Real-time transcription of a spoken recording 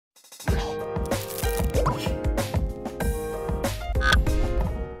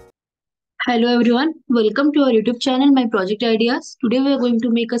Hello everyone, welcome to our YouTube channel, My Project Ideas. Today we are going to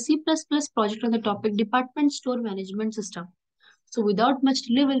make a C++ project on the topic Department Store Management System. So without much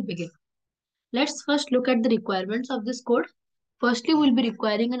delay, we'll begin. Let's first look at the requirements of this code. Firstly, we'll be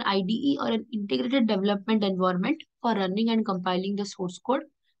requiring an IDE or an integrated development environment for running and compiling the source code.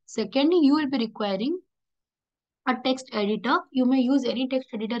 Secondly, you will be requiring a text editor. You may use any text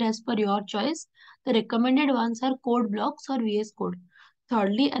editor as per your choice. The recommended ones are code blocks or VS Code.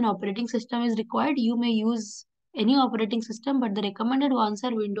 Thirdly, an operating system is required. You may use any operating system, but the recommended ones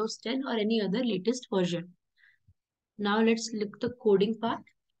are Windows 10 or any other latest version. Now let's look the coding part.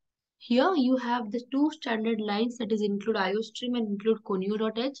 Here you have the two standard lines, that is include IOStream and include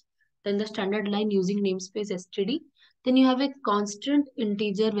conio.h. Then the standard line using namespace std. Then you have a constant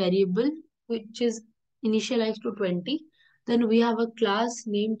integer variable which is initialized to 20. Then we have a class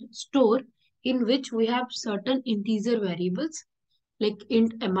named store in which we have certain integer variables like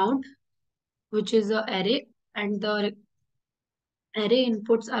int amount, which is a array, and the array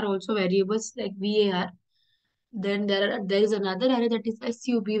inputs are also variables like var. Then there is another array that is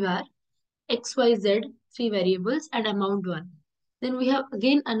subvar, xyz, three variables, and amount 1. Then we have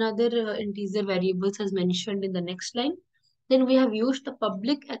again another integer variables as mentioned in the next line. Then we have used the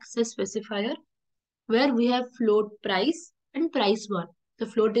public access specifier where we have float price and price 1. The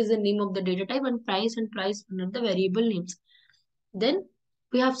float is the name of the data type and price 1 are the variable names. Then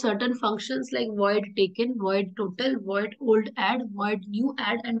we have certain functions like void taken, void total, void old add, void new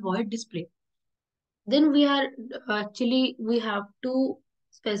add, and void display. Then we have to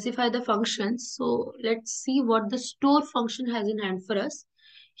specify the functions. So let's see what the store function has in hand for us.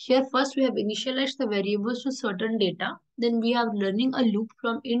 Here first we have initialized the variables to certain data. Then we have learning a loop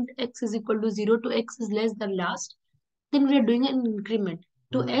from int x is equal to 0 to x is less than last. Then we are doing an increment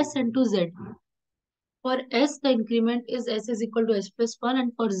to s and to z. For s, the increment is s is equal to s plus 1,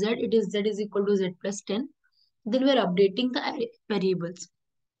 and for z, it is z is equal to z plus 10. Then we are updating the array variables.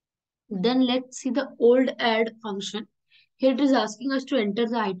 Then let's see the old add function. Here it is asking us to enter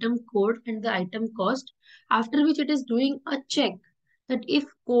the item code and the item cost, after which it is doing a check that if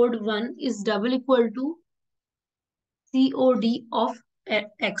code 1 is double equal to COD of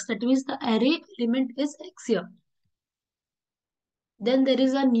x, that means the array element is x here. Then there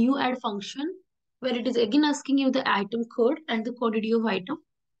is a new add function where it is again asking you the item code and the quantity of item.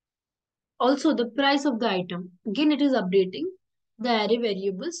 Also the price of the item. Again it is updating the array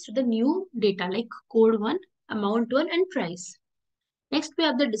variables to the new data like code 1, amount 1, and price. Next we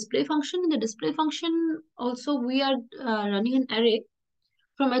have the display function. In the display function also we are running an array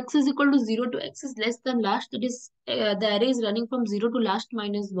from x is equal to 0 to x is less than last. That is the array is running from 0 to last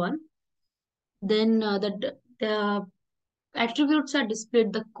minus 1. Then the attributes are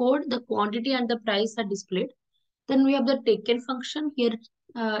displayed, the code, the quantity, and the price are displayed. Then we have the taken function. Here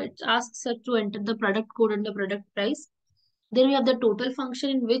it asks us to enter the product code and the product price. Then we have the total function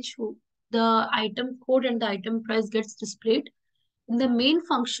in which the item code and the item price gets displayed. In the main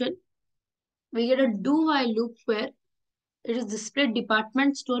function, we get a do while loop where it is displayed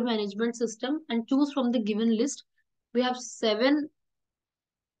department store management system and choose from the given list. We have 7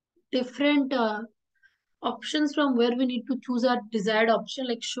 different options from where we need to choose our desired option,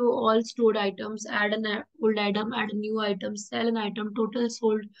 like show all stored items, add an old item, add a new item, sell an item, total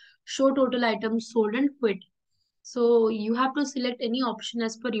sold, show total items sold, and quit. So you have to select any option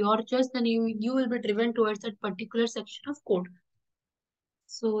as per your choice, then you will be driven towards that particular section of code.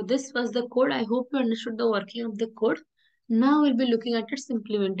 So this was the code. I hope you understood the working of the code. Now we'll be looking at its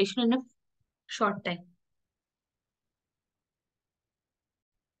implementation in a short time.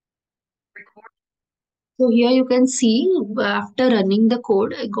 So here you can see after running the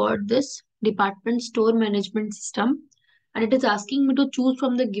code, I got this department store management system and it is asking me to choose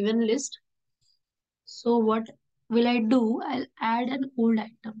from the given list. So what will I do? I'll add an old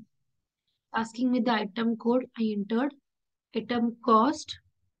item. Asking me the item code, I entered item cost.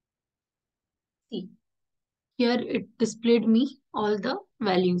 See, here it displayed me all the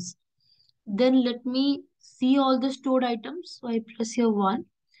values. Then let me see all the stored items. So I press here 1.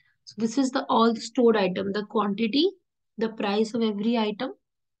 So this is the all the stored item, the quantity, the price of every item,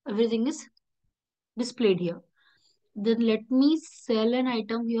 everything is displayed here. Then let me sell an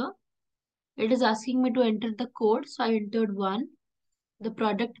item here. It is asking me to enter the code. So I entered 1. The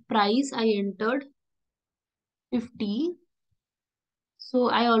product price I entered 50. So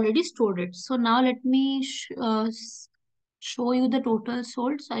I already stored it. So now let me show you the total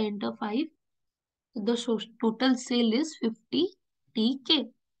sold. So I enter 5. The total sale is 50 TK.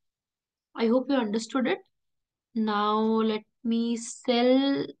 I hope you understood it. Now let me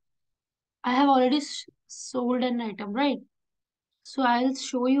sell I have already sold an item, right? So I'll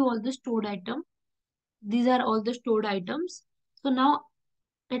show you all the stored item. These are all the stored items. So now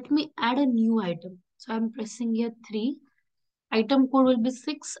let me add a new item. So I'm pressing here 3. Item code will be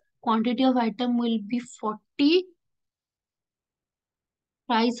 6. Quantity of item will be 40.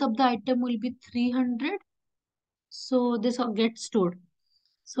 Price of the item will be 300. So this all gets stored.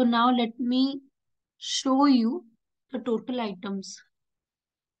 So now let me show you the total items.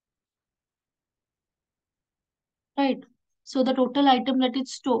 Right. So the total item that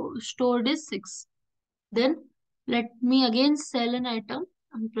is stored is 6. Then let me again sell an item.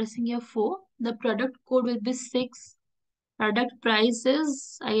 I'm pressing here 4. The product code will be 6. Product price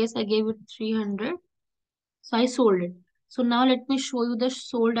is, I guess I gave it 300. So I sold it. So now let me show you the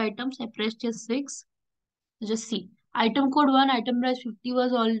sold items. I pressed here 6. Just see. Item code 1, item price 50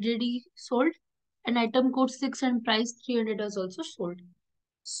 was already sold. And item code 6 and price 300 was also sold.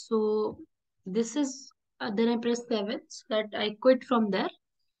 So this is, then I press 7 so that I quit from there.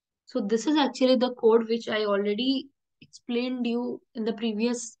 So this is actually the code which I already explained you in the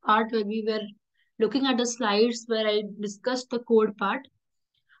previous part where we were looking at the slides where I discussed the code part.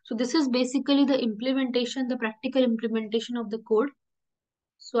 So this is basically the implementation, the practical implementation of the code.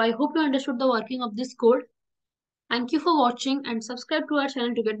 So I hope you understood the working of this code. Thank you for watching and subscribe to our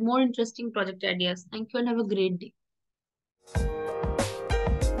channel to get more interesting project ideas. Thank you and have a great day.